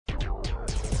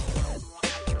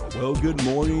Well, good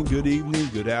morning, good evening,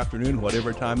 good afternoon,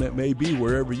 whatever time it may be,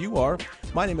 wherever you are.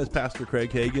 My name is Pastor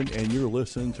Craig Hagan, and you're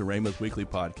listening to Rhema's Weekly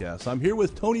Podcast. I'm here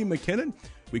with Tony McKinnon.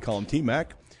 We call him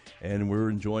T-Mac, and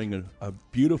we're enjoying a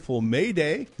beautiful May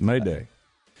Day. May Day.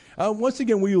 Once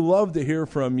again, we love to hear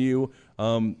from you.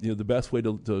 The best way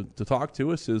to talk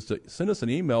to us is to send us an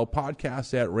email,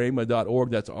 podcast@rhema.org.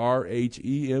 That's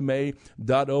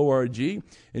RHEMA.org.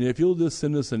 And if you'll just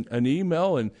send us an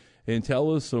email and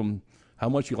tell us how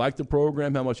much you like the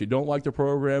program, how much you don't like the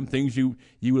program, things you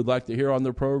would like to hear on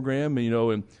the program,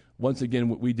 and once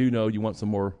again, we do know you want some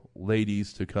more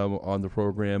ladies to come on the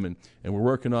program, and we're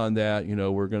working on that.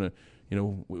 We're gonna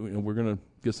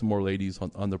get some more ladies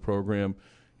on the program.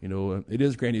 It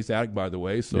is Grandy's Attic, by the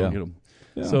way. So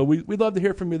So we'd love to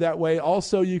hear from you that way.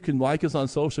 Also, you can like us on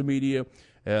social media,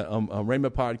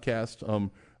 Rhema Podcast on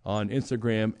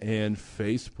Instagram and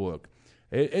Facebook.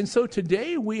 And so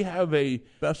today we have a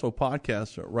special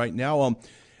podcast right now.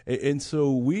 And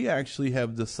so we actually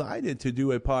have decided to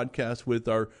do a podcast with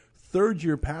our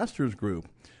third-year pastors group.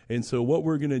 And so what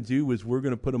we're going to do is we're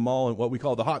going to put them all in what we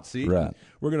call the hot seat. Right.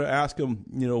 We're going to ask them,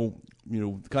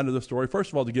 kind of the story.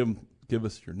 First of all, to give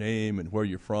us your name and where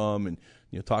you're from, and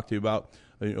talk to you about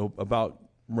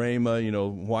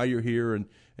Rhema, why you're here and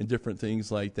different things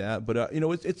like that. But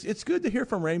it's good to hear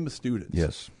from Rhema students.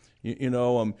 Yes.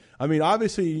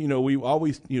 Obviously, we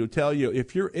always, tell you,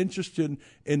 if you're interested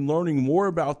in learning more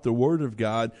about the Word of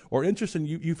God, or interested,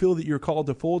 you feel that you're called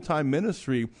to full-time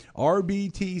ministry,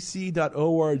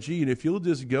 rbtc.org. And if you'll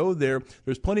just go there,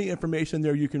 there's plenty of information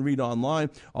there you can read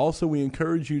online. Also, we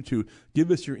encourage you to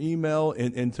give us your email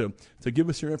and to give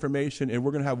us your information. And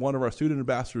we're going to have one of our student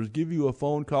ambassadors give you a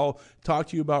phone call, talk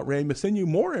to you about Rhema, send you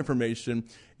more information,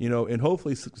 and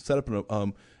hopefully set up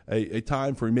a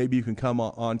time for maybe you can come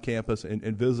on campus and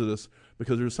visit us,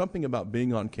 because there's something about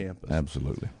being on campus.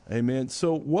 Absolutely. Amen.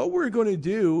 So what we're going to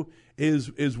do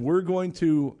is we're going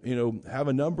to have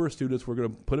a number of students. We're going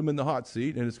to put them in the hot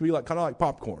seat, and it's going to be kind of like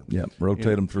popcorn. Yeah,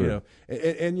 rotate them through.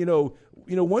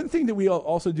 One thing that we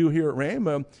also do here at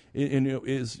Rhema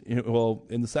is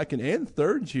in the second and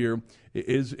third year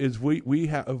is we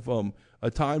have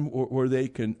a time where they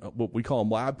can, what we call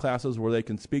them lab classes, where they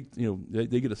can speak.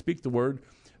 They get to speak the word,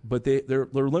 but they're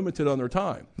limited on their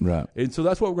time. Right. And so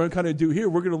that's what we're going to kind of do here.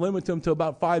 We're going to limit them to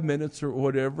about 5 minutes or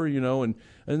whatever, and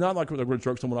not like we're going to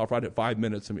jerk someone off right at 5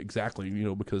 minutes exactly,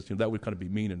 because that would kind of be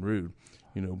mean and rude,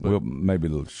 But, well, maybe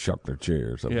they'll shuck their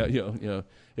chair or something. Yeah.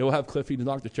 It will have Cliffy to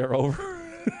knock the chair over.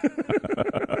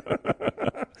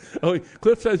 Oh,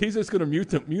 Cliff says he's just going to mute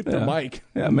the mic.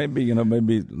 Yeah, maybe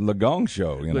the Gong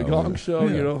Show. The Gong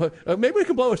Show. Maybe we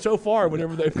can blow a shofar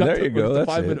whenever they've got the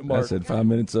 5 minute mark. I said 5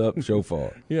 minutes up,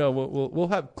 shofar. Yeah, we'll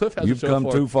have Cliff has. You've a shofar. come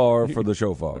too far for the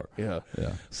shofar. Yeah.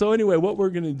 So anyway, what we're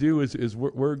going to do is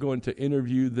we're going to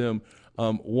interview them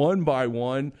one by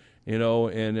one.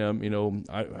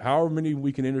 However many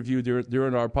we can interview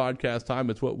during our podcast time,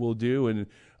 it's what we'll do, and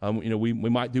we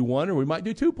might do one or we might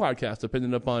do two podcasts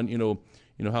depending upon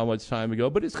how much time we go.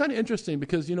 But it's kind of interesting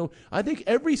because I think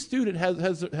every student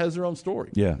has their own story.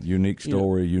 Yeah, unique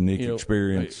story, unique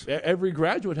experience. Every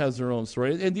graduate has their own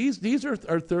story, and these are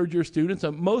our third year students.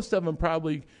 Most of them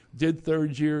probably did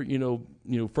third year,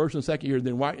 first and second year,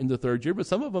 then right into third year. But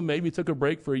some of them maybe took a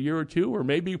break for a year or two, or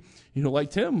maybe like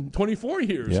Tim, 24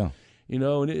 years. Yeah.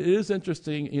 And it is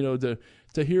interesting,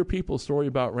 to hear people's story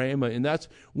about Rhema. And that's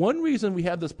one reason we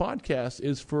have this podcast,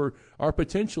 is for our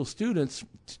potential students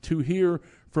to hear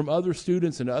from other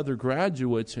students and other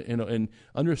graduates, and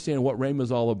understand what Rhema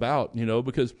is all about,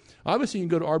 because obviously you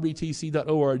can go to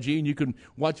rbtc.org and you can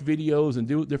watch videos and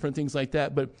do different things like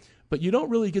that, but you don't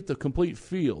really get the complete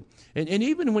feel. And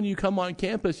even when you come on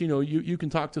campus, you can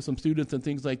talk to some students and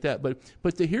things like that, but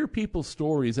to hear people's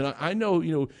stories, and I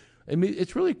know,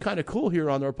 it's really kind of cool here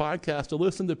on our podcast to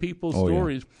listen to people's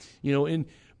stories,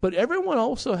 but everyone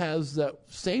also has that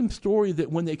same story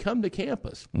that when they come to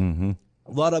campus. Mm-hmm.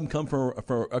 A lot of them come for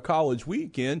a college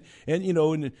weekend, and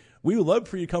and we would love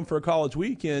for you to come for a college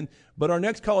weekend, but our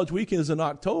next college weekend is in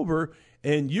October,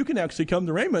 and you can actually come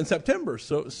to Rhema in September.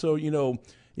 So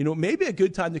maybe a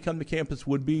good time to come to campus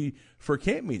would be for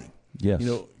camp meeting. Yes.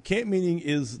 Camp meeting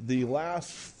is the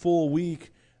last full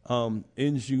week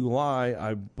in July.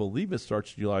 I believe it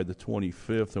starts July the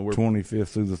 25th, and we're 25th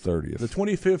through the 30th. The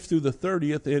 25th through the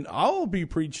 30th, and I'll be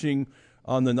preaching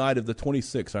on the night of the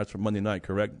 26th. That's for Monday night,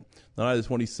 correct? The night of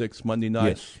the 26th, Monday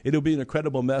night. Yes. It'll be an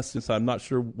incredible message. I'm not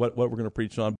sure what we're going to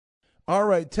preach on. All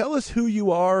right, tell us who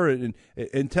you are, and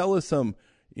tell us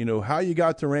how you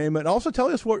got to Rhema, and also tell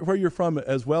us where you're from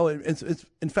as well. It's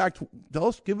in fact,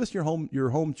 give us your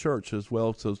home church as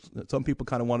well, so some people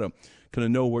kind of want to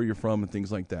know where you're from and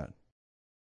things like that.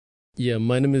 Yeah,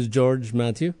 my name is George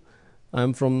Matthew.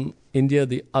 I'm from India,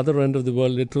 the other end of the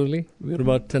world, literally. We're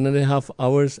about 10.5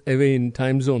 hours away in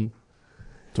time zone.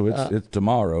 So it's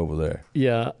tomorrow over there.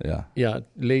 Yeah. Yeah. Yeah,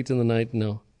 late in the night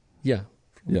now. Yeah.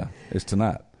 Yeah, it's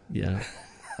tonight. Yeah.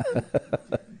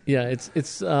 Yeah,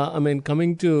 it's. I mean,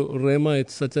 coming to Rhema,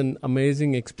 it's such an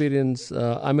amazing experience.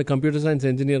 I'm a computer science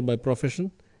engineer by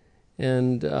profession,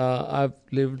 and I've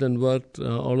lived and worked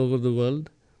all over the world.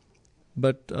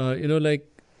 But like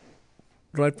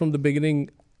right from the beginning,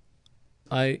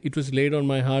 it was laid on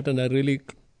my heart, and I really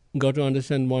got to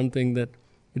understand one thing, that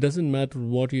it doesn't matter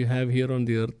what you have here on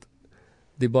the earth.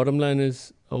 The bottom line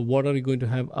is, what are you going to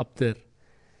have up there?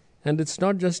 And it's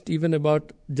not just even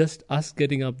about just us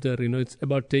getting up there, it's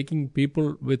about taking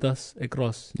people with us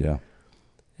across. Yeah.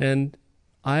 And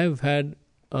I've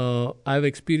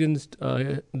experienced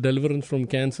deliverance from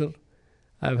cancer.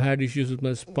 I've had issues with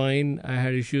my spine. I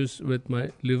had issues with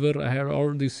my liver. I had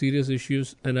all these serious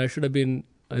issues, and I should have been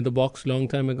in the box long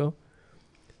time ago.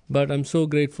 But I'm so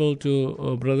grateful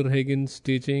to Brother Hagin's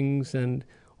teachings and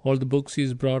all the books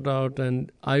he's brought out.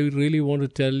 And I really want to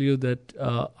tell you that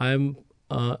I'm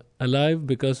alive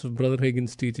because of Brother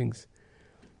Hagin's teachings.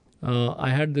 I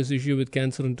had this issue with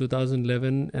cancer in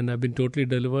 2011, and I've been totally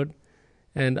delivered.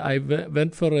 And I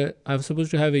I was supposed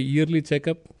to have a yearly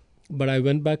checkup, but I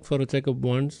went back for a checkup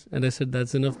once, and I said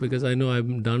that's enough, because I know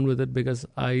I'm done with it, because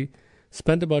I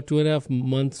spent about 2.5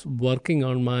 months working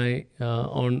on my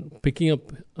on picking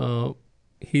up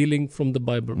healing from the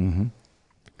Bible. Mm-hmm.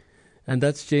 And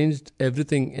that's changed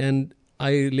everything. And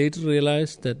I later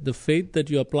realized that the faith that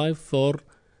you apply for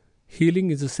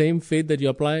healing is the same faith that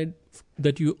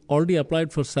you already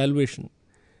applied for salvation.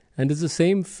 And it's the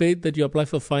same faith that you apply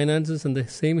for finances, and the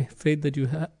same faith that you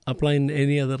apply in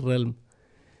any other realm.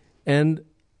 And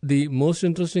the most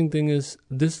interesting thing is,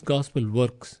 this gospel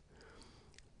works.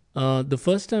 The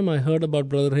first time I heard about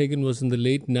Brother Hagin was in the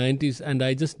late 90s, and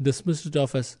I just dismissed it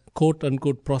off as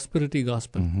quote-unquote prosperity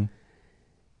gospel. Mm-hmm.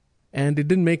 And it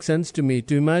didn't make sense to me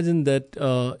to imagine that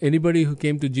anybody who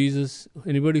came to Jesus,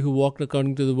 anybody who walked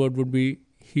according to the word, would be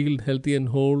healed, healthy and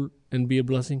whole, and be a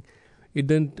blessing. It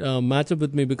didn't match up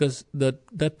with me, because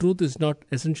that truth is not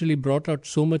essentially brought out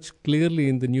so much clearly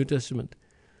in the New Testament.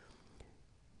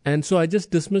 And so I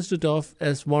just dismissed it off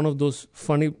as one of those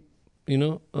funny,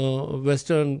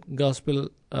 Western gospel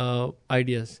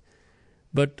ideas.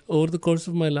 But over the course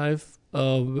of my life,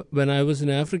 when I was in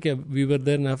Africa, we were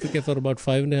there in Africa for about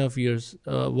 5.5 years,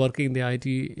 working in the IT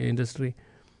industry.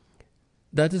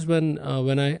 That is when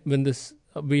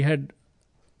we had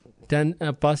 10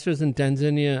 pastors in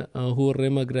Tanzania who were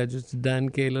Rhema graduates, Dan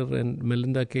Kaler and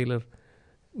Melinda Kaler,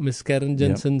 Miss Karen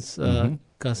Jensen's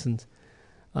cousins.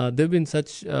 They've been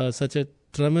such a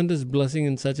tremendous blessing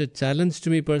and such a challenge to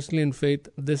me personally in faith.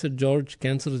 They said, George,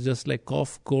 cancer is just like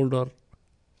cough, cold, or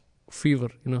fever.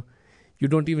 You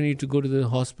don't even need to go to the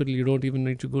hospital. You don't even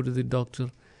need to go to the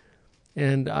doctor.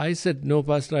 And I said, no,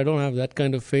 Pastor, I don't have that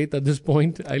kind of faith at this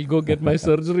point. I'll go get my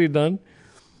surgery done.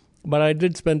 But I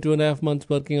did spend 2.5 months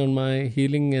working on my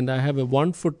healing, and I have a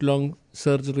 1-foot-long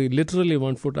surgery, literally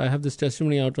 1 foot. I have this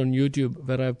testimony out on YouTube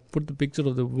where I put the picture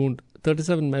of the wound,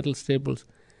 37 metal staples.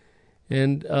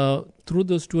 And through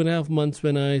those 2.5 months,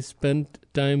 when I spent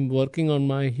time working on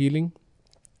my healing,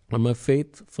 on my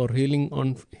faith for healing,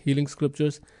 on healing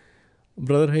scriptures,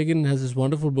 Brother Hagin has this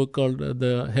wonderful book called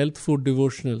the Health Food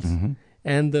Devotionals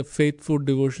and the Faith Food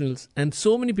Devotionals. And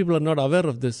so many people are not aware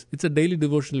of this. It's a daily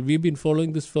devotional. We've been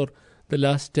following this for the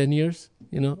last 10 years,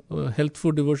 Health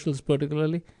Food Devotionals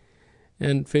particularly,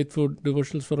 and Faith Food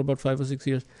Devotionals for about 5 or 6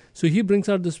 years. So he brings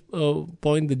out this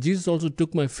point that Jesus also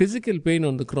took my physical pain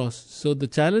on the cross. So the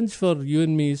challenge for you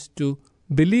and me is to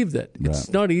believe that. Right. It's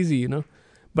not easy,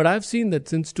 But I've seen that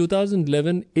since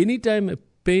 2011, anytime a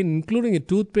pain, including a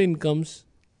tooth pain, comes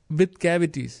with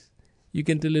cavities, you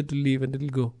can tell it to leave and it'll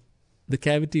go. The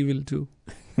cavity will too.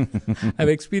 I've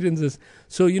experienced this.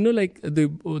 So,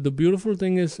 the beautiful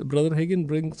thing is Brother Hagin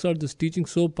brings out this teaching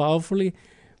so powerfully,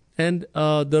 and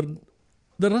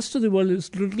the rest of the world is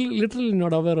literally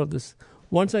not aware of this.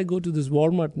 Once I go to this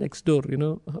Walmart next door,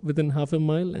 within half a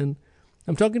mile, and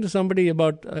I'm talking to somebody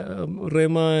about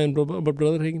Rhema and about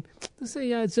Brother Hagin. They say,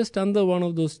 yeah, it's just under one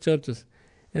of those churches.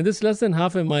 And this is less than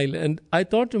half a mile. And I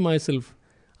thought to myself,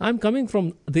 I'm coming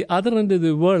from the other end of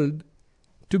the world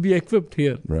to be equipped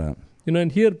here. Right.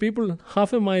 And here people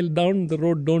half a mile down the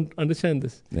road don't understand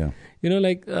this. Yeah.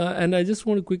 And I just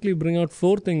want to quickly bring out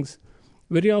 4 things.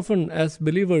 Very often as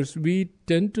believers, we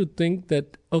tend to think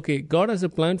that, okay, God has a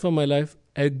plan for my life.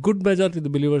 A good majority of the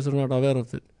believers are not aware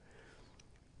of it.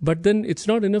 But then it's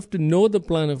not enough to know the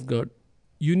plan of God.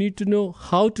 You need to know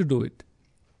how to do it.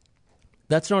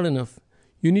 That's not enough.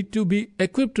 you need to be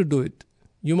equipped to do it.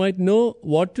 You might know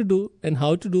what to do and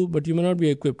how to do, but you may not be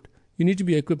equipped. You need to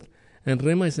be equipped. And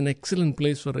Rhema is an excellent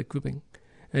place for equipping.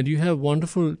 And you have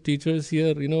wonderful teachers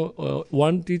here.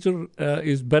 One teacher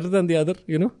is better than the other,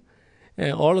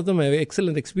 And all of them have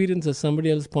excellent experience, as somebody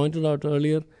else pointed out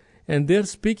earlier. And they're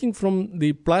speaking from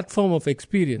the platform of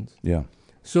experience. Yeah.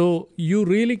 So you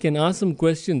really can ask them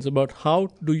questions about how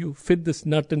do you fit this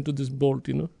nut into this bolt,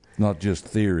 Not just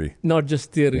theory. Not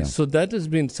just theory. Yeah. So that has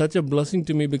been such a blessing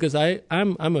to me, because I'm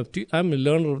a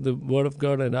learner of the Word of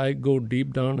God, and I go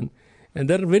deep down. And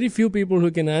there are very few people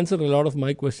who can answer a lot of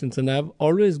my questions, and I've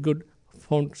always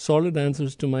found solid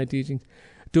answers to my teachings,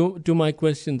 to my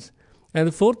questions. And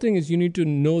the fourth thing is you need to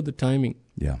know the timing.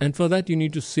 Yeah. And for that you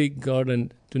need to seek God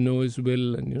and to know His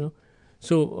will, and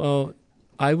So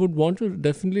I would want to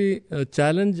definitely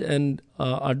challenge and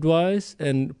advise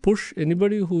and push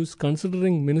anybody who's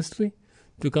considering ministry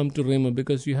to come to Rhema,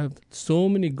 because you have so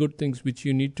many good things which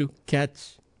you need to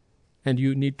catch and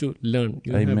you need to learn.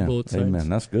 You Amen. have both sides. Amen.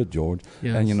 That's good, George.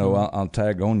 Yeah, and, I'll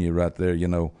tag on you right there.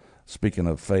 Speaking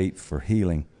of faith for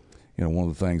healing, one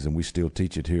of the things, and we still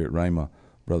teach it here at Rhema,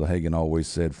 Brother Hagin always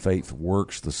said faith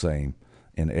works the same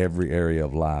in every area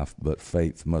of life, but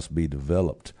faith must be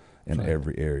developed in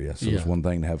every area. So it's one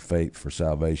thing to have faith for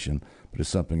salvation, but it's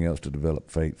something else to develop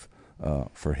faith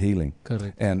for healing.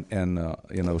 Correct. And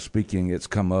speaking, it's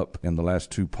come up in the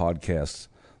last 2 podcasts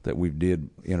that we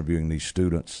did interviewing these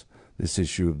students, this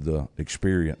issue of the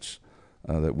experience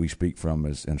that we speak from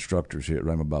as instructors here at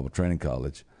Rhema Bible Training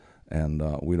College. And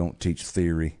we don't teach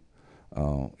theory.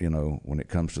 When it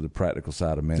comes to the practical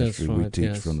side of ministry, we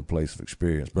teach from the place of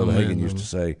experience. Brother Hagin used to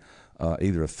say,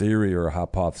 either a theory or a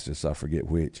hypothesis, I forget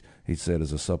which, he said,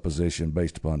 is a supposition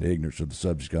based upon the ignorance of the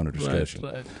subject under discussion.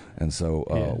 Right. And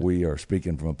so we are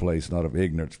speaking from a place not of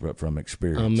ignorance, but from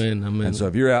experience. Amen. And so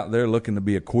if you're out there looking to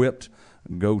be equipped,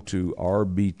 go to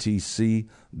rbtc.org.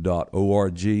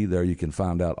 There you can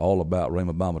find out all about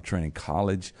Rhema Bible Training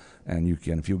College. And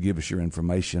if you'll give us your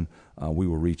information, we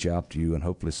will reach out to you and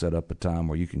hopefully set up a time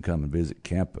where you can come and visit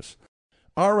campus.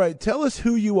 All right. Tell us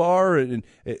who you are and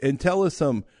tell us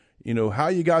how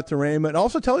you got to Rhema, and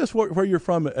also tell us where you're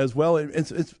from as well.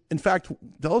 In fact,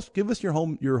 give us your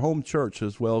home church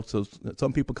as well, so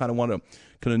some people kind of want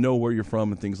to know where you're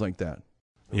from and things like that.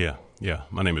 Yeah.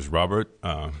 My name is Robert,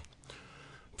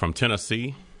 from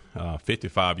Tennessee,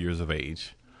 55 years of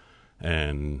age.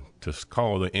 And to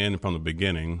call the end from the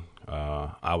beginning,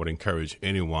 I would encourage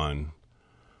anyone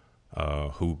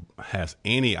who has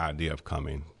any idea of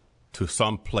coming to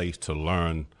some place to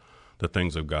learn the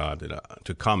things of God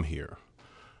to come here.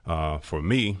 For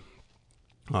me,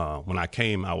 when I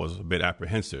came, I was a bit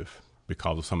apprehensive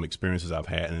because of some experiences I've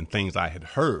had and things I had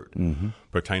heard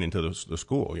pertaining to the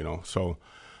school, So,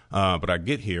 but I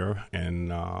get here,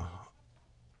 and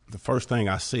the first thing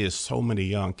I see is so many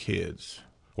young kids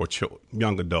or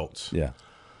young adults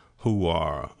who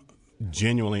are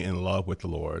genuinely in love with the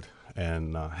Lord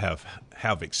and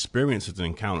have experiences and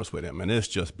encounters with Him. And it's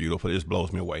just beautiful. It just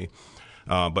blows me away.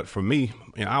 But for me,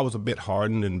 I was a bit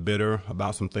hardened and bitter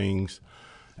about some things.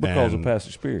 Because of past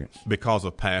experience. Because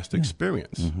of past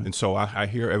experience. And so I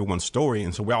hear everyone's story,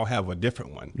 and so we all have a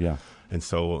different one. Yeah. And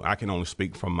so I can only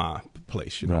speak from my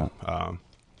place, Right.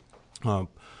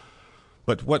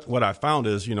 But what I found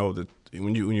is, that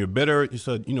when you're bitter, you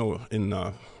said, in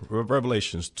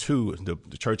Revelations 2,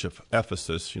 the church of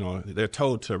Ephesus, they're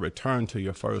told to return to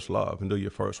your first love and do your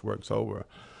first works over.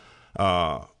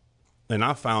 And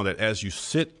I found that as you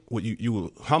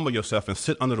you humble yourself and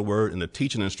sit under the word and the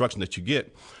teaching and instruction that you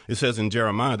get, it says in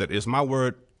Jeremiah that it's my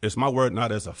word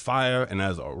not as a fire and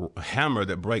as a hammer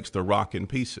that breaks the rock in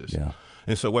pieces. Yeah.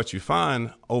 And so what you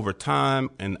find over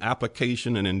time and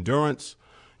application and endurance,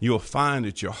 you'll find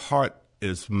that your heart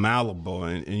is malleable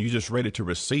and you're just ready to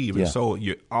receive. Yeah. And so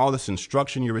all this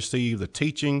instruction you receive, the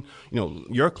teaching,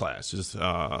 your classes,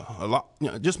 a lot,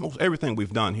 just most everything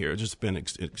we've done here, it's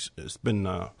been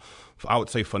I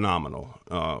would say phenomenal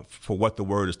for what the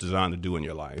word is designed to do in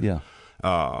your life. Yeah.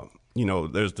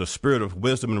 There's the spirit of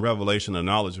wisdom and revelation and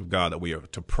knowledge of God that we are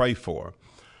to pray for.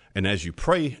 And as you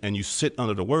pray and you sit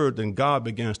under the word, then God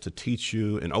begins to teach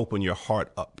you and open your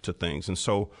heart up to things. And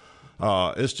so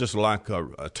it's just like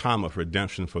a time of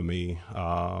redemption for me.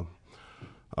 My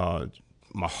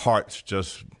heart's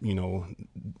just,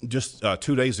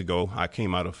 2 days ago, I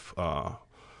came out of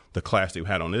the class that we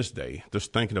had on this day,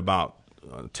 just thinking about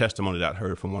testimony that I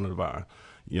heard from one of our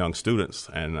young students.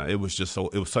 And it was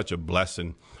such a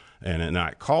blessing. And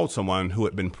I called someone who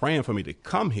had been praying for me to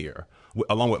come here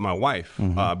along with my wife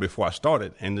before I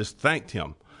started, and just thanked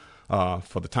him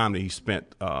for the time that he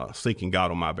spent seeking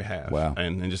God on my behalf. Wow.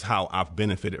 And just how I've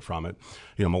benefited from it.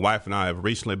 You know, my wife and I have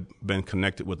recently been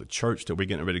connected with a church that we're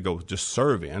getting ready to go just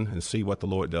serve in and see what the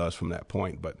Lord does from that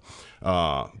point. But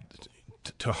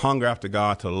to hunger after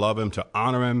God, to love him, to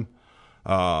honor him,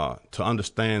 to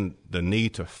understand the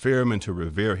need to fear him and to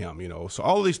revere him, you know. So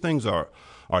all of these things are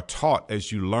taught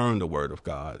as you learn the word of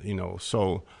God, you know.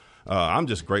 So I'm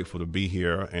just grateful to be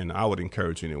here, and I would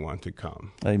encourage anyone to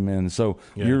come. Amen. So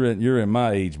you're in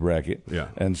my age bracket,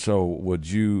 and so would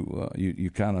you? You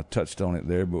kind of touched on it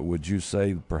there, but would you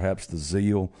say perhaps the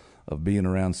zeal of being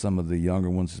around some of the younger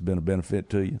ones has been a benefit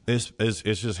to you? It's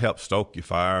just helped stoke your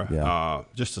fire,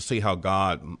 just to see how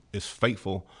God is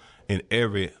faithful in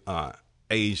every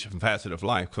age and facet of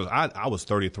life. Because I was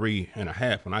 33 and a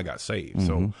half when I got saved,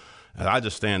 so. And I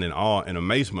just stand in awe and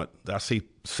amazement that I see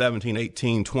 17,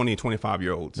 18, 20,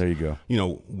 25-year-olds. There you go. You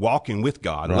know, walking with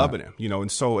God, loving him, you know, and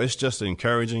so it's just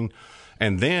encouraging.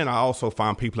 And then I also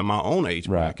find people in my own age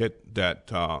bracket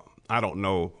that I don't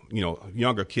know, you know,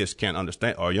 younger kids can't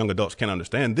understand, or young adults can't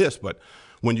understand this, but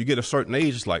when you get a certain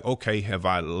age, it's like, okay, have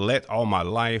I let all my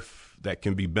life that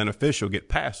can be beneficial get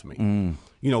past me?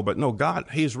 You know, but no, God,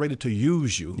 he's ready to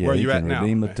use you where you're at now.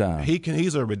 Redeem the time.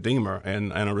 He's a redeemer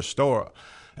and a restorer.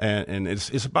 And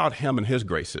it's about him and his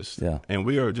graces. And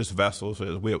we are just vessels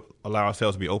as we allow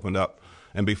ourselves to be opened up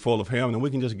and be full of him, and we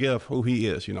can just give who he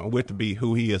is, you know. We're to be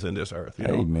who he is in this earth. You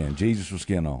know? Amen. Jesus with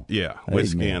skin on. Yeah, with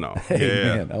skin on.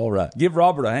 Amen. Yeah. All right. Give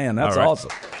Robert a hand. That's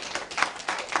awesome.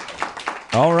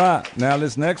 All right. Now,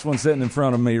 this next one sitting in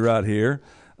front of me right here,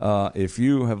 if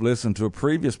you have listened to a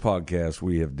previous podcast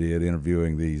we have did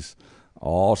interviewing these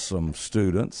awesome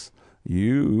students,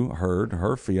 you heard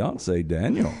her fiance,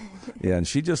 Daniel. And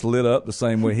she just lit up the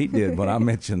same way he did when I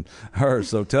mentioned her.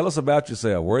 So tell us about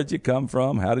yourself. Where'd you come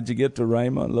from? How did you get to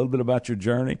Rhema? A little bit about your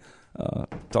journey.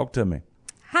 Talk to me.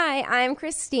 Hi, I'm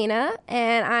Christina,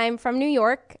 and I'm from New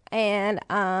York. And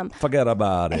forget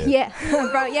about it. Yeah,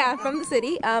 from the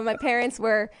city. My parents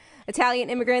were Italian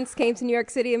immigrants, came to New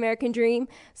York City, American dream.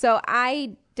 So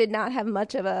I did not have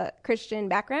much of a Christian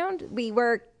background. We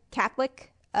were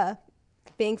Catholic,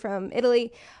 being from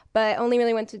Italy, but only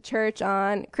really went to church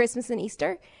on Christmas and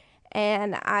Easter.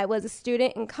 And I was a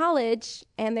student in college,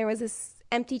 and there was this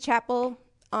empty chapel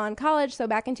on college. So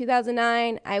back in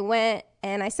 2009, I went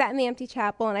and I sat in the empty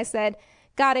chapel and I said,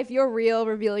 God, if you're real,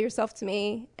 reveal yourself to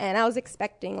me. And I was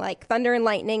expecting like thunder and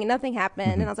lightning, and nothing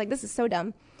happened. And I was like, this is so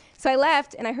dumb. So I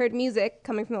left, and I heard music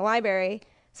coming from the library.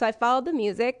 So I followed the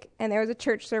music, and there was a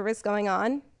church service going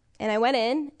on. And I went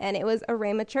in, and it was a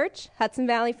Rhema church, Hudson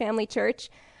Valley Family Church.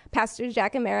 Pastors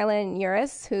Jack and Marilyn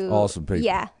Uris, who awesome people.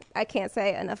 Yeah, I can't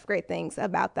say enough great things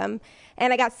about them.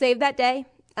 And I got saved that day.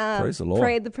 Praise the Lord.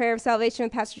 Prayed the prayer of salvation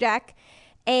with Pastor Jack,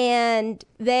 and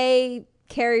they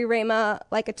carry Rhema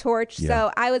like a torch. Yeah.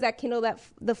 So I was at Kindle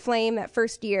the Flame that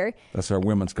first year. That's our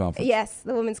women's conference. Yes,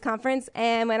 the women's conference.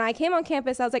 And when I came on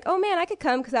campus, I was like, oh man, I could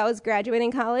come, because I was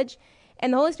graduating college.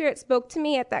 And the Holy Spirit spoke to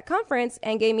me at that conference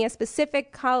and gave me a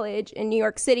specific college in New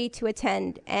York City to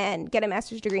attend and get a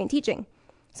master's degree in teaching.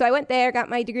 So I went there, got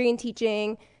my degree in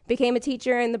teaching, became a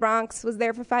teacher in the Bronx, was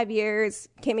there for 5 years,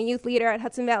 became a youth leader at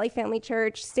Hudson Valley Family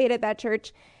Church, stayed at that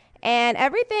church. And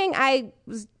everything, I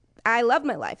loved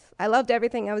my life. I loved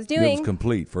everything I was doing. It was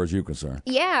complete, as far as you're concerned.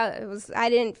 Yeah, I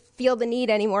didn't feel the need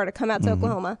anymore to come out to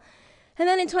Oklahoma. And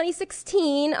then in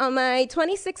 2016, on my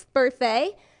 26th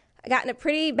birthday, I got in a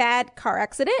pretty bad car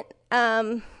accident.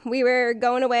 We were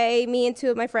going away, me and two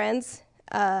of my friends,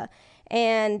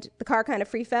 and the car kind of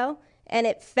free fell. And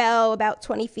it fell about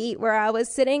 20 feet where I was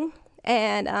sitting,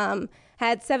 and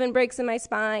had 7 breaks in my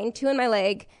spine, 2 in my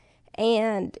leg.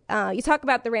 And you talk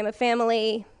about the Rhema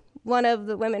family. One of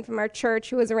the women from our church,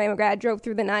 who was a Rhema grad, drove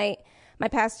through the night. My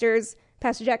pastors,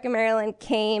 Pastor Jack and Marilyn,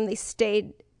 came. They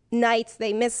stayed nights.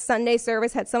 They missed Sunday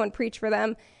service, had someone preach for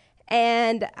them.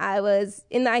 And I was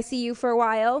in the ICU for a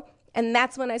while. And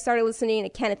that's when I started listening to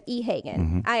Kenneth E.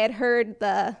 Hagin. I had heard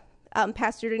the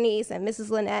Pastor Denise and Mrs.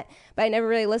 Lynette, but I never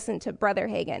really listened to Brother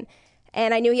Hagin.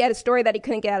 And I knew he had a story that he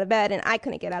couldn't get out of bed, and I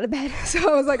couldn't get out of bed.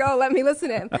 So I was like, oh, let me listen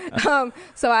to him.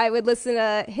 So I would listen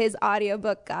to his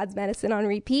audiobook, God's Medicine, on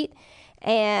repeat.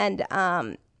 And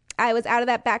I was out of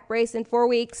that back brace in 4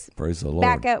 weeks. Praise the Lord.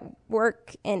 Back at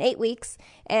work in 8 weeks.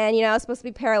 And, you know, I was supposed to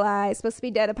be paralyzed, supposed to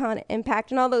be dead upon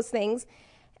impact, and all those things.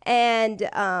 And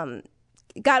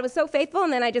God was so faithful.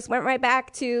 And then I just went right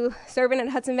back to serving at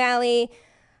Hudson Valley,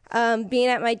 being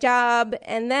at my job.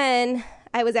 And then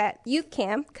I was at youth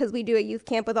camp, because we do a youth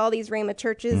camp with all these Rhema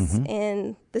churches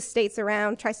in the states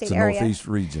around tri-state area. The Northeast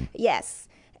region. Yes.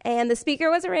 And the speaker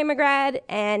was a Rhema grad,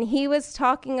 and he was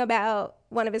talking about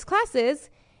one of his classes,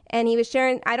 and he was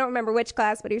sharing, I don't remember which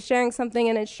class, but he was sharing something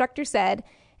an instructor said,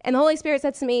 and the Holy Spirit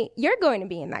said to me, "You're going to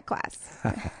be in that class."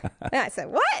 And I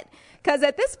said, "What?" Because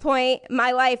at this point,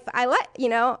 my life, I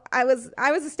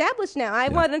was established now. I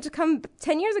wanted to come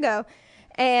 10 years ago.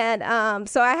 And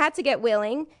so I had to get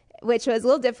willing, which was a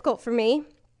little difficult for me.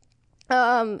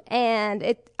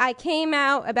 I came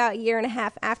out about a year and a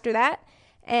half after that,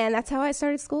 and that's how I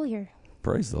started school here.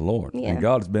 Praise the Lord. Yeah. And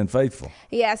God has been faithful.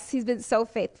 Yes, he's been so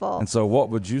faithful. And so what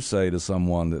would you say to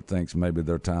someone that thinks maybe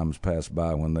their time's passed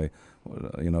by when they,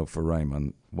 for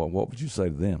Rhema? What would you say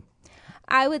to them?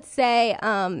 I would say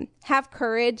have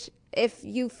courage. If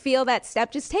you feel that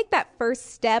step, just take that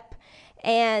first step.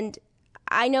 And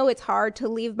I know it's hard to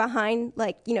leave behind,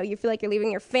 you feel like you're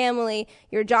leaving your family,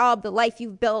 your job, the life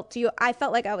you've built. I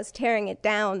felt like I was tearing it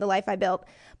down, the life I built.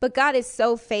 But God is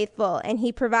so faithful, and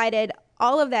he provided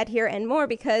all of that here and more,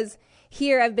 because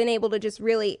here I've been able to just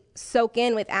really soak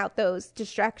in without those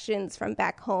distractions from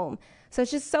back home. So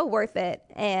it's just so worth it.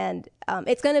 And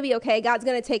it's going to be okay. God's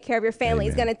going to take care of your family.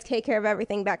 Amen. He's going to take care of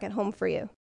everything back at home for you.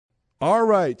 All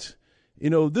right.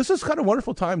 This is kind of a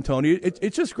wonderful time, Tony.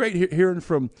 It's just great hearing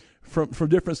from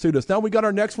different students. Now we got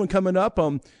our next one coming up.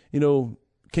 Can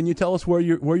you tell us where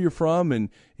you're from and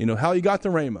how you got to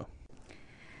Rhema?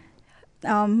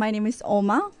 My name is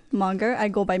Oma Manger. I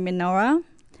go by Minora.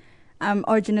 I'm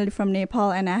originally from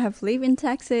Nepal, and I have lived in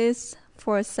Texas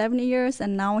for 7 years,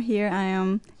 and now here I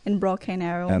am in Broken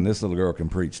Arrow. And this little girl can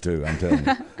preach too, I'm telling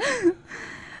you.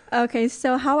 Okay,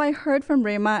 so how I heard from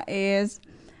Rhema is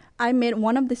I met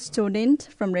one of the students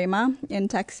from Rhema in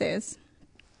Texas.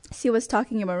 She was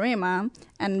talking about Rhema,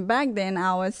 and back then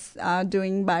I was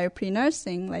doing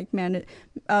bio-pre-nursing,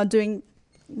 doing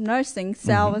nursing.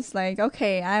 So I was like,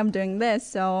 okay, I am doing this,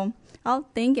 so I'll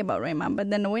think about Rhema. But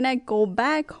then when I go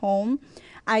back home,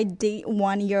 I did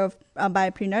 1 year of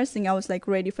bio-pre-nursing. I was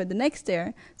ready for the next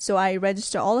year. So I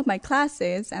registered all of my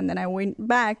classes, and then I went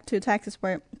back to Texas,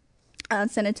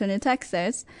 San Antonio,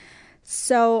 Texas.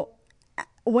 So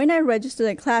when I registered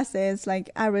the classes,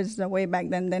 I registered way back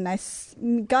then I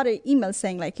got an email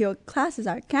saying, your classes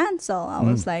are canceled. I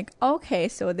was like, okay,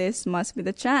 so this must be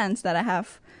the chance that I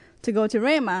have to go to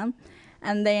Rhema.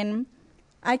 And then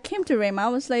I came to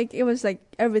Rhema. It was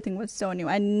everything was so new.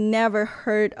 I never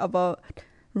heard about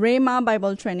Rhema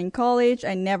Bible Training College.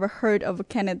 I never heard of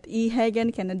Kenneth E.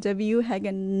 Hagin, Kenneth W.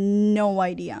 Hagin, no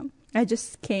idea. I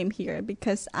just came here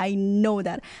because I know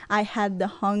that I had the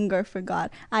hunger for God.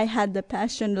 I had the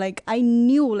passion. I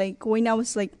knew, when I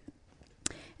was, in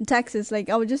Texas,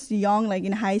 I was just young,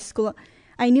 in high school.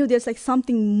 I knew there's,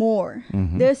 something more.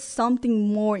 Mm-hmm. There's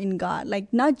something more in God.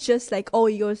 Not just, oh,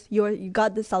 you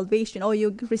got the salvation. Oh,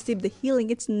 you received the healing.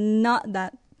 It's not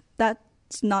that.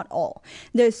 That's not all.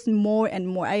 There's more and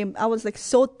more. I was,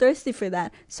 so thirsty for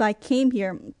that. So I came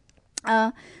here.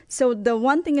 So the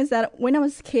one thing is that when I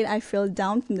was a kid, I fell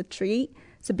down from the tree.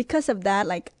 So because of that,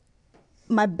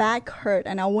 my back hurt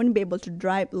and I wouldn't be able to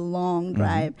drive long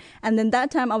drive. And then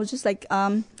that time I was just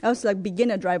I was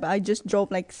beginner driver. I just drove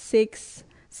 6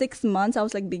 months. I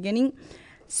was beginning.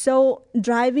 So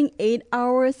driving 8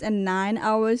 hours and 9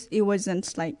 hours, it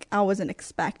wasn't I wasn't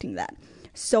expecting that.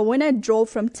 So when I drove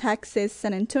from Texas,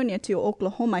 San Antonio to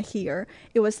Oklahoma here,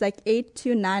 it was 8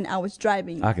 to 9 hours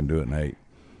driving. I can do it in 8.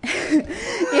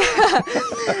 Yeah.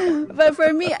 But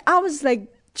for me, I was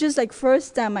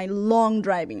first time I long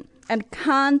driving and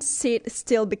can't sit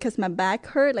still because my back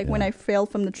hurt, when I fell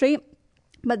from the tree.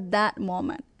 But that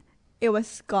moment, it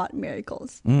was God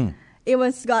miracles. It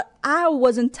was God. I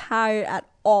wasn't tired at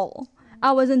all.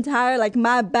 I wasn't tired,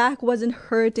 my back wasn't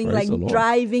hurting,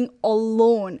 driving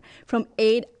alone from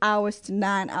 8 hours to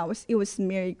 9 hours. It was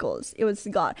miracles. It was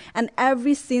God. And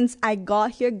ever since I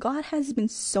got here, God has been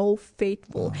so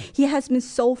faithful. He has been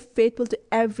so faithful to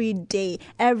every day,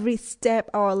 every step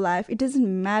of our life. It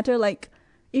doesn't matter,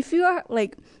 if you are,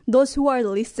 those who are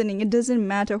listening, it doesn't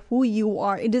matter who you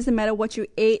are. It doesn't matter what your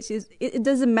age is. It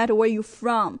doesn't matter where you're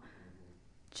from.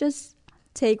 Just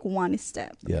take one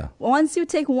step. Yeah. Once you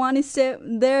take one step,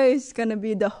 there is going to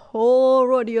be the whole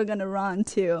road you're going to run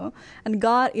to. And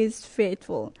God is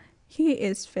faithful. He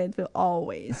is faithful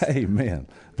always. Amen.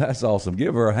 That's awesome.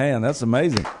 Give her a hand. That's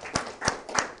amazing.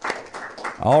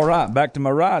 All right. Back to my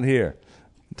right here.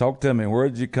 Talk to me. Where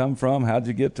did you come from? How'd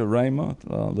you get to Rhema?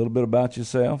 A little bit about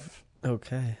yourself.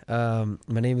 Okay. My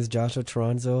name is Joshua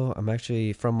Toronzo. I'm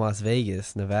actually from Las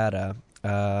Vegas, Nevada.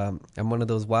 I'm one of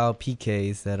those wild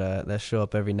PKs that show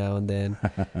up every now and then.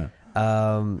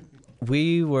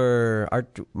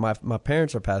 My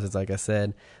parents are pastors, like I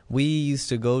said. We used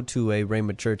to go to a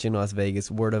Rhema church in Las Vegas,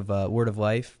 Word of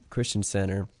Life Christian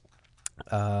Center,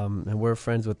 and we're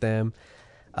friends with them.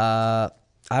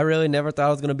 I really never thought I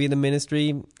was going to be in the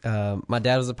ministry. My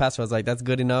dad was a pastor. I was like, that's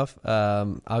good enough.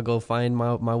 I'll go find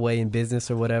my way in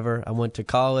business or whatever. I went to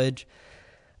college,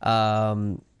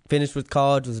 finished with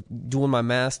college, was doing my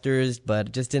master's,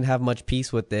 but just didn't have much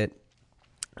peace with it.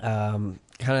 Kind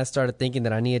of started thinking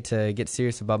that I needed to get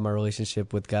serious about my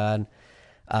relationship with God.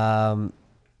 And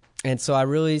so I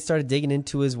really started digging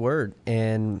into his word,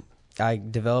 and I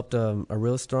developed a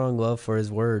real strong love for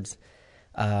his words.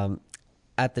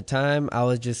 At the time, I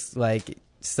was just like,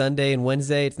 Sunday and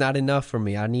Wednesday, it's not enough for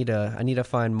me. I need to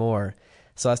find more.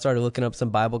 So I started looking up some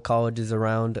Bible colleges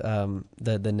around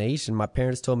the nation. My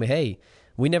parents told me, hey,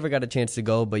 we never got a chance to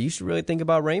go, but you should really think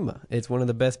about Rhema. It's one of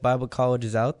the best Bible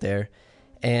colleges out there.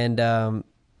 And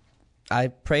I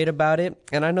prayed about it,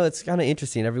 and I know it's kind of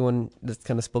interesting. Everyone that's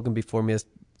kind of spoken before me has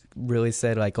really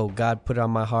said, like, oh, God put it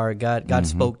on my heart. God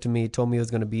spoke to me, told me I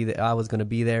was going to be there. I was going to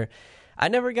be there. I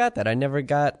never got that. I never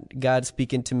got God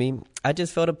speaking to me. I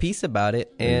just felt a peace about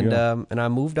it, and I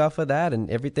moved off of that, and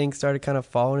everything started kind of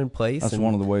falling in place. That's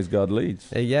one of the ways God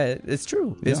leads. Yeah, it's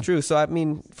true. It's true. So I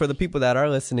mean, for the people that are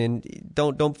listening,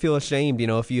 don't feel ashamed.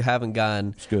 If you haven't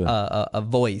gotten a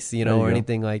voice, or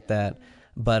anything like that.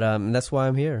 But that's why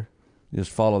I'm here. Just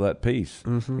follow that peace.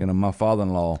 My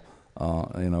father-in-law,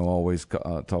 always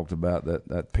talked about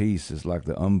that peace is like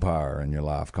the umpire in your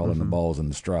life, calling the balls and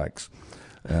the strikes.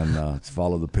 And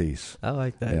follow the peace. I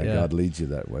like that. Yeah, God leads you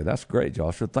that way. That's great,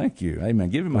 Joshua. Thank you. Amen.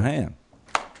 Give him a hand.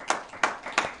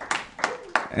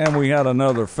 And we had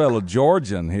another fellow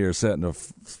Georgian here sitting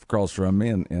across from me,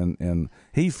 and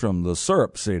he's from the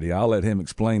Syrup City. I'll let him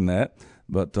explain that.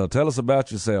 But tell us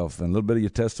about yourself and a little bit of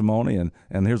your testimony. And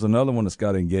here's another one that's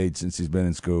got engaged since he's been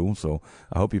in school. So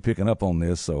I hope you're picking up on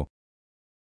this.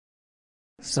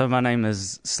 So my name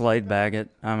is Slade Baggett.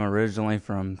 I'm originally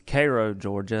from Cairo,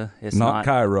 Georgia. It's not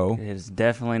Cairo. It is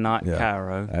definitely not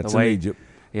Cairo. That's in Egypt.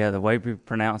 Yeah, the way we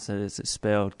pronounce it is it's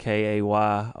spelled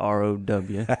Kayrow,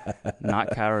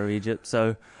 not Cairo, Egypt.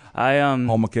 So I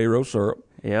home of Cairo syrup.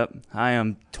 Yep. I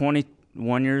am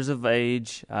 21 years of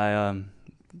age. I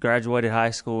graduated high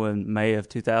school in May of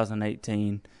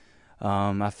 2018.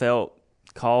 I felt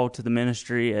called to the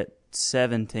ministry at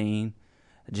 17.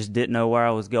 I just didn't know where I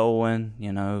was going,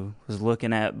 was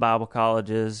looking at Bible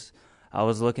colleges. I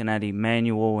was looking at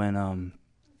Emmanuel in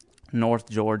North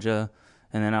Georgia,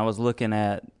 and then I was looking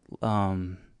at, I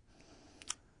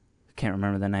can't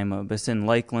remember the name of it, but it's in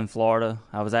Lakeland, Florida.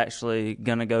 I was actually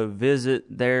going to go visit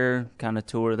there, kind of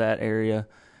tour that area,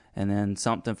 and then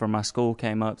something for my school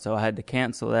came up, so I had to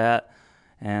cancel that,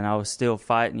 and I was still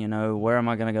fighting, where am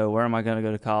I going to go? Where am I going to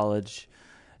go to college?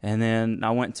 And then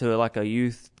I went to a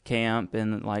youth camp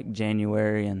in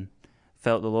January and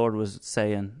felt the Lord was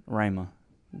saying Rhema,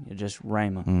 just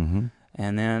Rhema.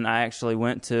 And then I actually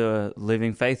went to a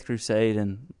Living Faith Crusade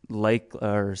in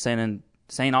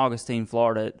St. Augustine,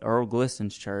 Florida, at Earl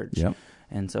Gliston's church. Yep.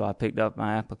 And so I picked up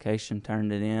my application,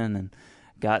 turned it in, and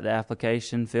got the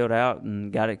application filled out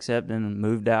and got accepted and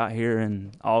moved out here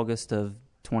in August of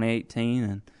 2018,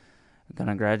 and I'm going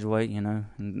to graduate, in the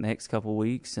next couple of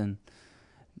weeks, and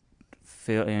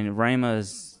Rhema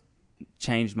has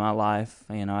changed my life.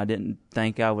 I didn't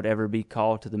think I would ever be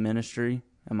called to the ministry.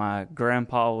 And my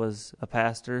grandpa was a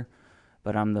pastor,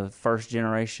 but I'm the first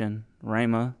generation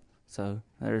Rhema. So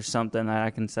there's something that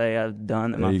I can say I've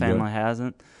done that my family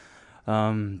hasn't.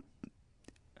 For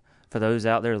those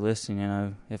out there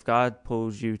listening, if God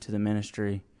pulls you to the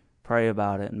ministry, pray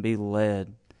about it and be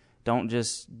led. Don't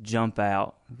just jump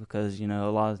out, because, a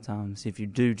lot of times if you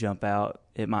do jump out,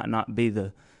 it might not be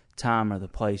the time or the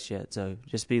place yet. So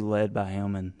just be led by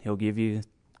him, and he'll give you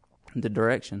the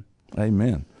direction.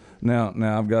 Amen. Now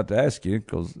I've got to ask you,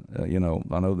 because I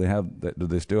know they have. Do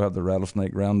they still have the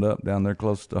rattlesnake roundup down there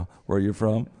close to where you're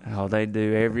from? Oh, they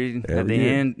do every at the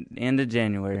year. end of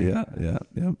January. Yeah.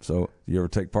 So you ever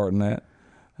take part in that?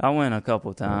 I went a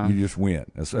couple of times. You just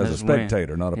went as a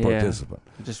spectator, not a participant.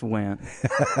 Just went.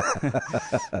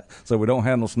 So we don't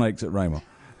handle snakes at Rhema.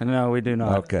 No, we do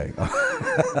not. Okay.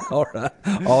 All right.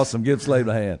 Awesome. Give Slade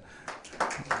a hand.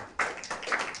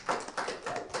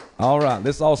 All right.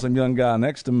 This awesome young guy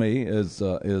next to me is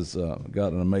got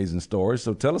an amazing story.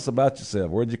 So tell us about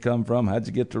yourself. Where'd you come from? How'd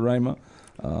you get to Rhema?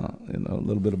 A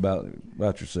little bit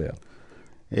about yourself.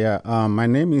 Yeah. My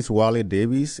name is Wale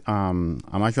Davis. I'm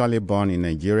actually born in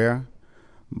Nigeria,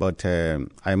 but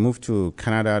I moved to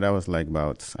Canada. That was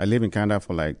I lived in Canada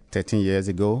for 13 years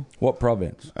ago. What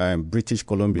province? British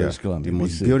Columbia. The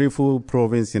most BC. Beautiful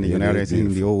province in the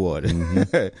in the whole world.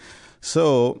 Mm-hmm.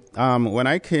 So when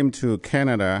I came to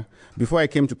Canada, before I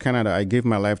came to Canada, I gave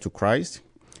my life to Christ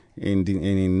in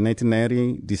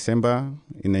 1990, December,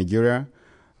 in Nigeria.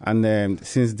 And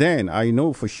since then, I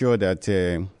know for sure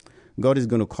that God is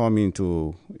going to call me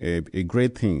into a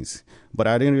great things. But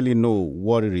I didn't really know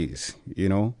what it is,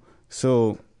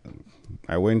 So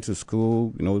I went to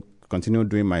school, continued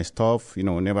doing my stuff,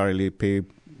 never really paid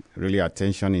really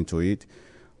attention into it.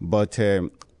 But in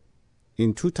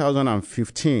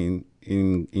 2015,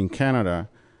 in Canada,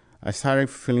 I started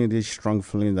feeling this strong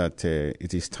feeling that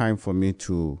it is time for me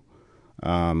to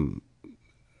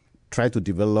try to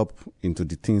develop into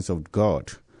the things of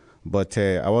God. But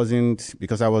I wasn't,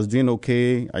 because I was doing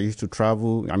okay. I used to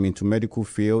travel. I'm into medical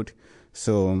field.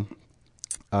 So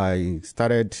I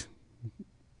started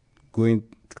going to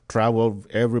travel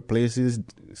every places,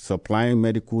 supplying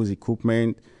medical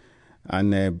equipment.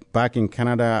 And back in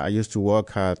Canada, I used to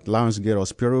work at Lionsgate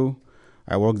Hospital.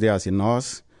 I worked there as a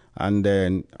nurse. And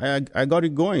then I got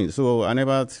it going. So I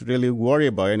never really worried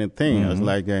about anything. I was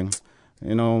like,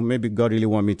 maybe God really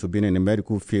want me to be in the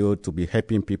medical field, to be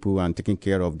helping people and taking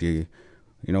care of the,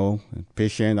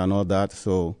 patient and all that.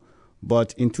 So,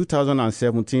 but in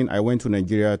 2017, I went to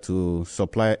Nigeria to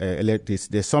supply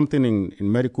there's something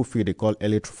in medical field they call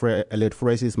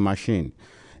electrophoresis machine,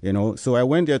 So I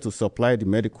went there to supply the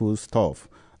medical stuff.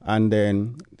 And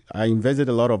then I invested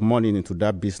a lot of money into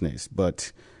that business,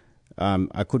 but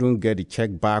I couldn't get the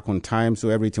check back on time, so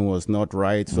everything was not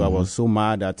right. So I was so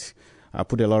mad that I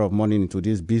put a lot of money into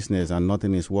this business and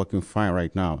nothing is working fine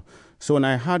right now. So when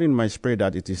I had in my spirit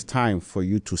that it is time for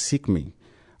you to seek me,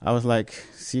 I was like,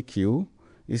 seek you?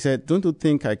 He said, don't you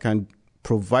think I can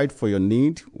provide for your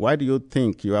need? Why do you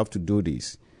think you have to do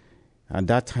this? At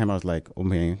that time, I was like, oh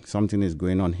man, something is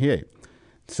going on here.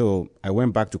 So I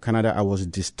went back to Canada. I was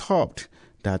disturbed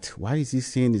that why is he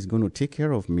saying he's going to take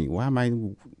care of me? Why am I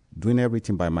doing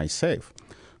everything by myself?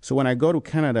 So when I go to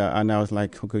Canada, and I was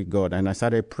like, okay, God, and I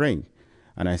started praying.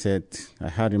 And I said, I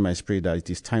had in my spirit that it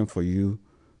is time for you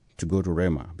to go to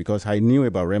Rhema, because I knew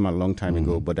about Rhema a long time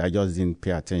ago, but I just didn't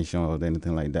pay attention or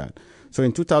anything like that. So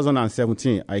in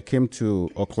 2017, I came to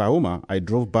Oklahoma. I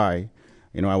drove by,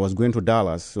 I was going to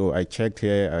Dallas. So I checked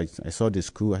here. I saw the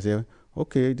school. I said,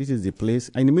 okay, this is the place.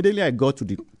 And immediately I got to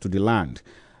the land.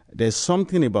 There's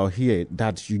something about here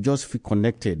that you just feel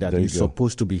connected, that you're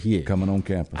supposed to be here. Coming on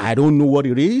campus. I don't know what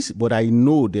it is, but I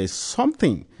know there's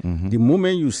something. The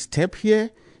moment you step here,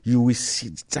 you will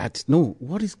see that, no,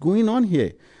 what is going on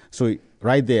here? So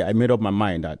right there, I made up my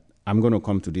mind that I'm going to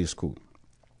come to this school.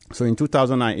 So in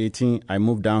 2018, I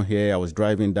moved down here. I was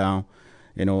driving down,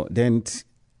 then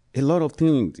a lot of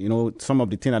things, some of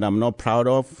the things that I'm not proud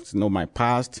of, my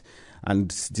past.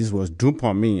 And this was doomed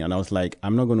on me. And I was like,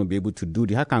 I'm not going to be able to do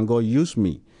this. How can God use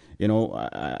me?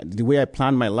 The way I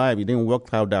planned my life, it didn't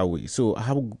work out that way. So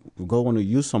how would God want to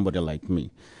use somebody like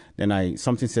me? Then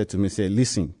something said to me,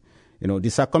 listen, the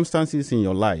circumstances in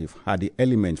your life are the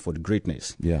element for the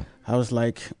greatness. Yeah. I was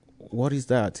like, what is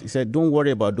that? He said, don't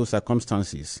worry about those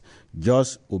circumstances.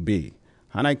 Just obey.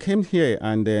 And I came here,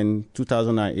 and then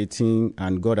 2018,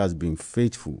 and God has been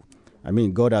faithful.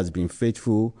 God has been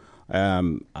faithful. I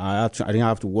didn't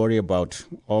have to worry about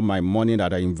all my money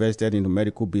that I invested in the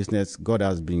medical business. God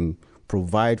has been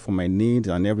provide for my needs,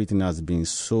 and everything has been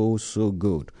so, so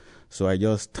good. So I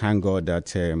just thank God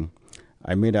that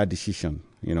I made that decision,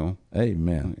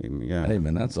 Amen. Yeah.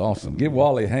 Amen. That's awesome. Give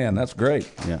Wally a hand. That's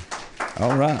great. Yeah.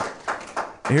 All right.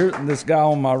 Here, this guy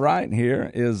on my right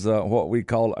here is what we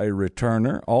call a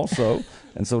returner also.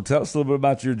 And so tell us a little bit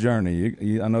about your journey.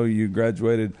 I know you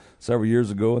graduated several years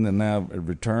ago and then now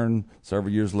returned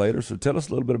several years later. So tell us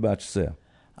a little bit about yourself.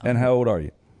 And how old are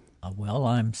you? Well,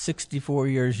 I'm 64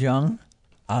 years young.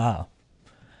 I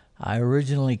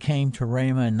originally came to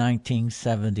Rhema in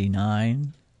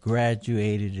 1979,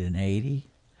 graduated in 80.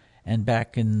 And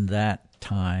back in that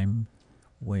time,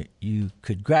 you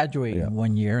could graduate in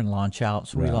 1 year and launch out.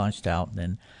 So we launched out.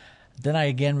 Then I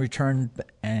again returned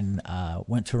and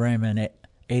went to Rhema in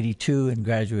 82 and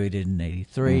graduated in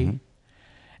 83.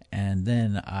 And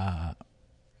then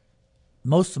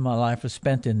most of my life was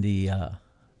spent in the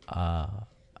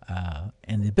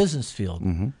business field.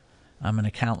 I'm an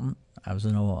accountant. I was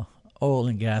an oil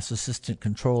and gas assistant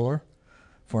controller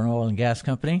for an oil and gas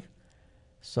company.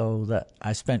 So that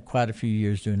I spent quite a few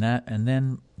years doing that. And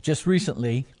then just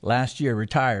recently, last year,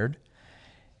 retired.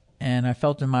 And I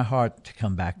felt in my heart to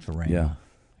come back to Rhema.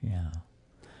 Yeah.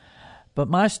 But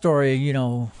my story,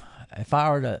 if I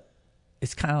were to,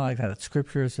 it's kind of like that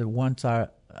scripture said, once I'm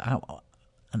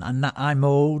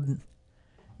old,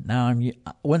 now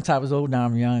once I was old, now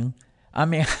I'm young.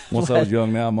 Once I was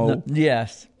young, now I'm old.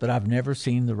 Yes, but I've never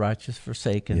seen the righteous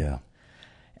forsaken. Yeah.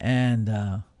 And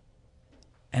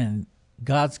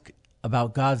God's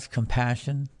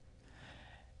compassion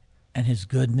and His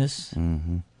goodness,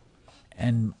 and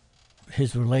and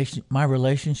my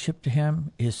relationship to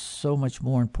him is so much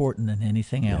more important than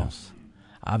anything else.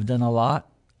 I've done a lot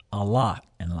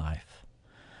in life,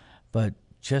 but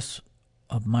just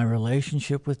of my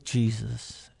relationship with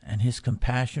Jesus and his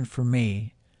compassion for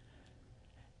me,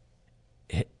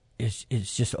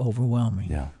 it's just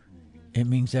overwhelming. Yeah. It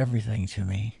means everything to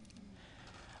me.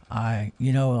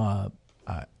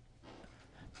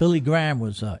 Billy Graham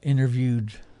was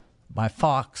interviewed by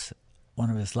Fox, one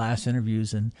of his last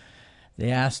interviews, and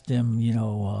they asked him,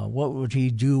 what would he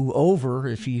do over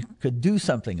if he could do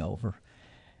something over?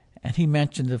 And he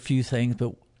mentioned a few things,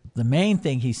 but the main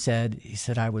thing he said,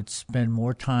 I would spend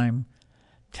more time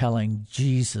telling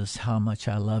Jesus how much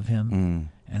I love him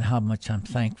and how much I'm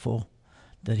thankful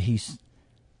that he's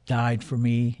died for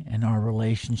me and our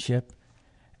relationship.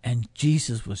 And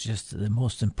Jesus was just the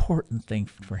most important thing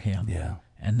for him. Yeah.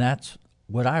 And that's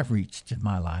what I've reached in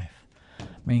my life. I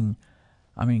mean,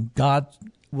 God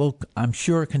will, I'm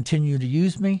sure, continue to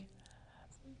use me,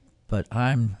 but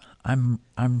I'm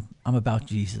about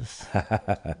Jesus.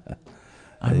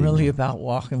 I'm really about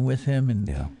walking with him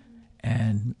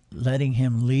and letting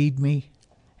him lead me,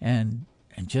 and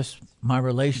just my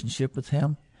relationship with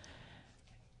him.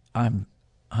 I'm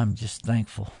just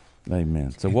thankful.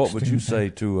 Amen. So what would you say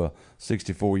to a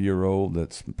 64-year-old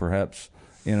that's perhaps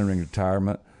entering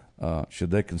retirement? Should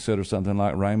they consider something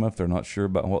like Rhema if they're not sure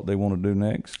about what they want to do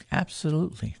next?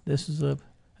 Absolutely. This is a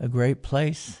great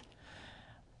place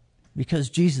because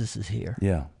Jesus is here.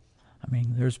 Yeah. I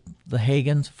mean, there's the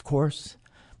Hagins, of course,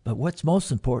 but what's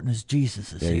most important is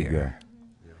Jesus is there here. You go.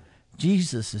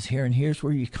 Jesus is here, and here's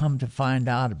where you come to find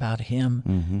out about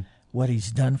him, what he's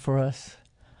done for us,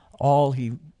 all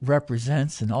he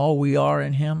represents, and all we are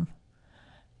in him.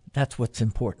 That's what's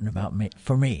important about me,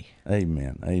 for me.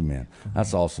 Amen. Amen.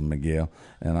 That's awesome, Miguel.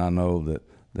 And I know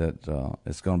that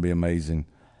it's going to be amazing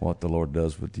what the Lord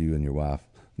does with you and your wife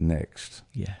next.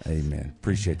 Yes. Amen.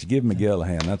 Appreciate you. Give Miguel a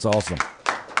hand. That's awesome.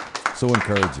 So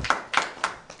encouraging.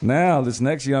 Now, this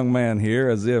next young man here,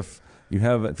 if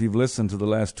you've listened to the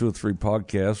last 2 or 3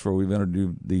 podcasts where we've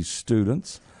interviewed these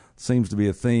students, seems to be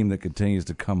a theme that continues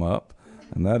to come up,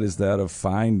 and that is that of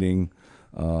finding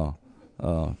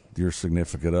your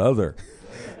significant other.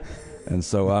 And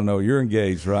so I know you're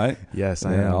engaged, right? Yes,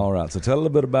 I am. All right. So tell a little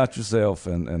bit about yourself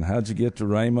and how'd you get to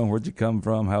Rhema? Where'd you come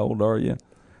from? How old are you?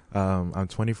 I'm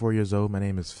 24 years old. My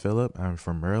name is Philip. I'm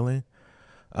from Maryland.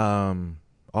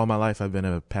 All my life I've been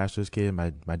a pastor's kid.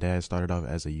 My dad started off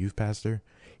as a youth pastor.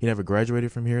 He never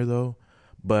graduated from here though,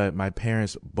 but my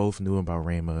parents both knew about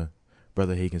Rhema,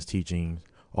 Brother Hagin's teachings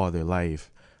all their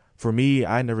life. For me,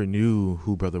 I never knew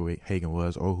who Brother Hagin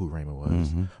was or who Rhema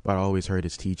was, but I always heard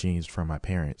his teachings from my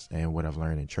parents and what I've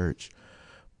learned in church.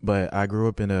 But I grew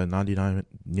up in a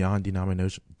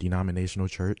non-denominational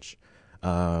church.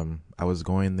 I was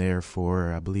going there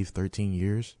for, I believe, 13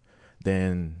 years.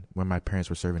 Then when my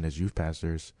parents were serving as youth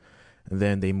pastors, and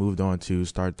then they moved on to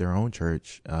start their own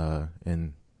church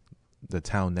in the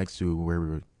town next to where we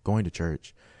were going to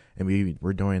church. And we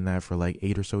were doing that for like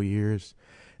 8 or so years.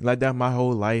 And like that, my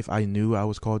whole life, I knew I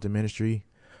was called to ministry,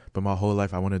 but my whole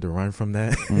life I wanted to run from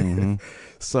that.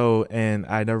 So, and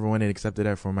I never wanted to accept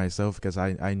that for myself because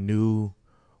I knew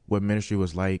what ministry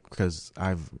was like because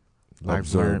I've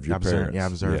observed my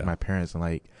parents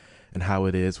and how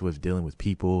it is with dealing with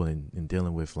people and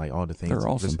dealing with like all the things. They're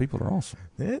awesome. People are awesome.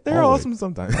 They're awesome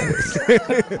sometimes.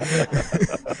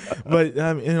 But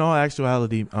in all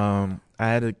actuality, I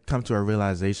had to come to a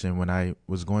realization when I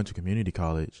was going to community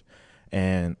college,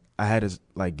 and I had to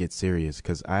like get serious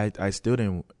because I still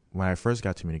didn't. When I first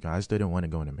got to community college, I still didn't want to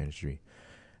go into ministry.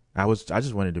 I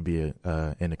just wanted to be in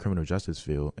the criminal justice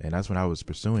field, and that's when I was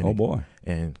pursuing. Oh boy!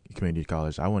 In community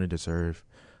college, I wanted to serve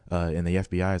in the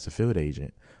FBI as a field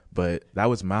agent, but that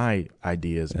was my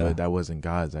ideas, but that wasn't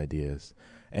God's ideas.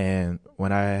 And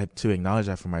when I had to acknowledge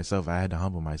that for myself, I had to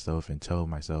humble myself and tell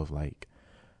myself, like,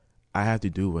 I have to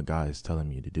do what God is telling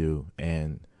me to do.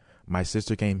 And my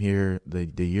sister came here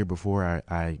the year before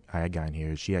I had gotten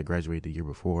here. She had graduated the year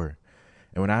before.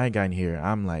 And when I had gotten here,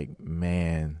 I'm like,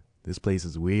 man, this place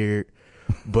is weird,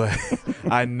 but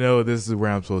I know this is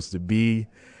where I'm supposed to be.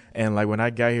 And like when I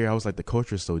got here, I was like, the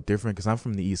culture is so different because I'm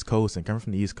from the East Coast, and coming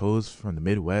from the East Coast, from the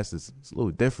Midwest, it's a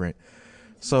little different.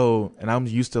 So, and I'm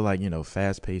used to like,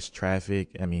 fast-paced traffic.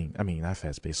 I mean, not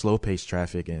fast-paced, slow-paced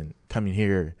traffic. And coming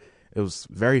here, it was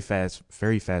very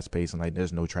fast-paced, and like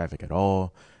there's no traffic at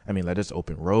all. I mean, like there's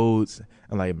open roads.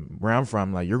 And like where I'm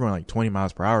from, like you're going like 20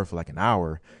 miles per hour for like an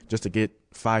hour just to get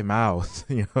 5 miles,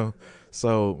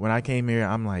 So when I came here,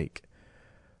 I'm like,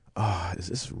 oh, is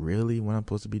this really what I'm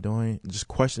supposed to be doing? Just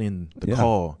questioning the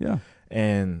call. Yeah.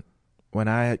 And when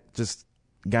I just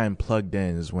gotten plugged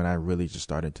in is when I really just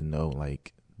started to know,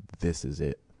 like, this is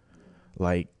it.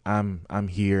 Like, I'm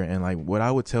here, and like what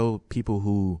I would tell people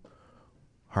who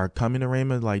are coming to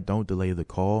Rhema, like, don't delay the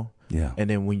call. Yeah. And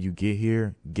then when you get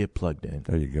here, get plugged in.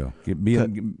 There you go.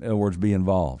 In other words, be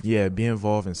involved. Yeah, be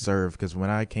involved and serve. Because when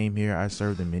I came here, I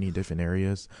served in many different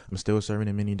areas. I'm still serving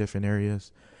in many different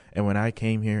areas. And when I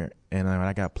came here and when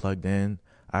I got plugged in,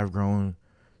 I've grown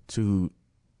into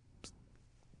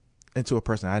a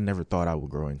person I never thought I would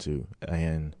grow into.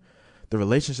 And the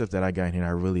relationships that I got in here,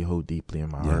 I really hold deeply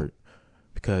in my heart.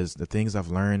 Because the things I've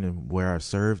learned and where I've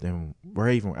served and where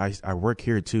I work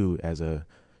here too as a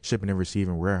shipping and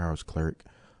receiving warehouse clerk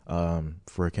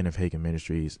for Kenneth Hagin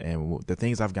Ministries, and the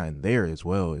things I've gotten there as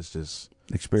well is just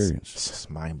experience. It's just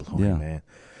mind blowing, man.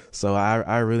 So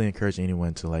I really encourage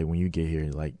anyone to, like, when you get here,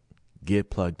 like,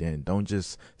 get plugged in. Don't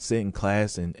just sit in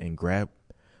class and grab,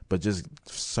 but just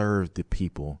serve the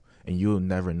people, and you'll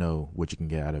never know what you can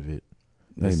get out of it.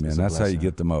 Amen. That's how you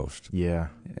get the most. Yeah.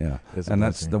 Yeah. And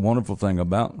that's the wonderful thing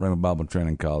about Rhema Bible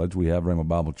Training College. We have Rhema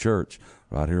Bible Church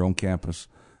right here on campus.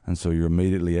 And so you're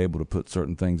immediately able to put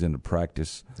certain things into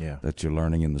practice that you're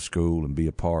learning in the school and be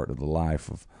a part of the life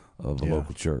of the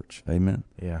local church. Amen?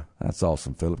 Yeah. That's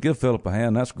awesome, Philip. Give Philip a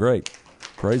hand. That's great.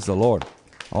 Praise the Lord.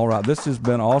 All right. This has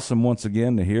been awesome once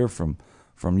again to hear from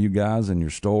you guys and your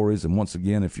stories. And once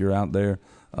again, if you're out there,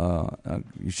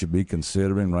 you should be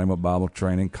considering Rhema Bible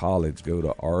Training College. Go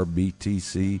to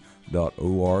rbtc.org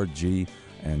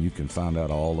and you can find out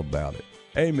all about it.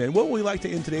 Amen. Well, we like to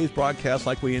end today's broadcast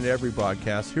like we end every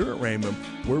broadcast here at Rhema.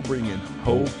 We're bringing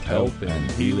hope, help,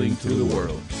 and healing to the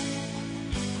world.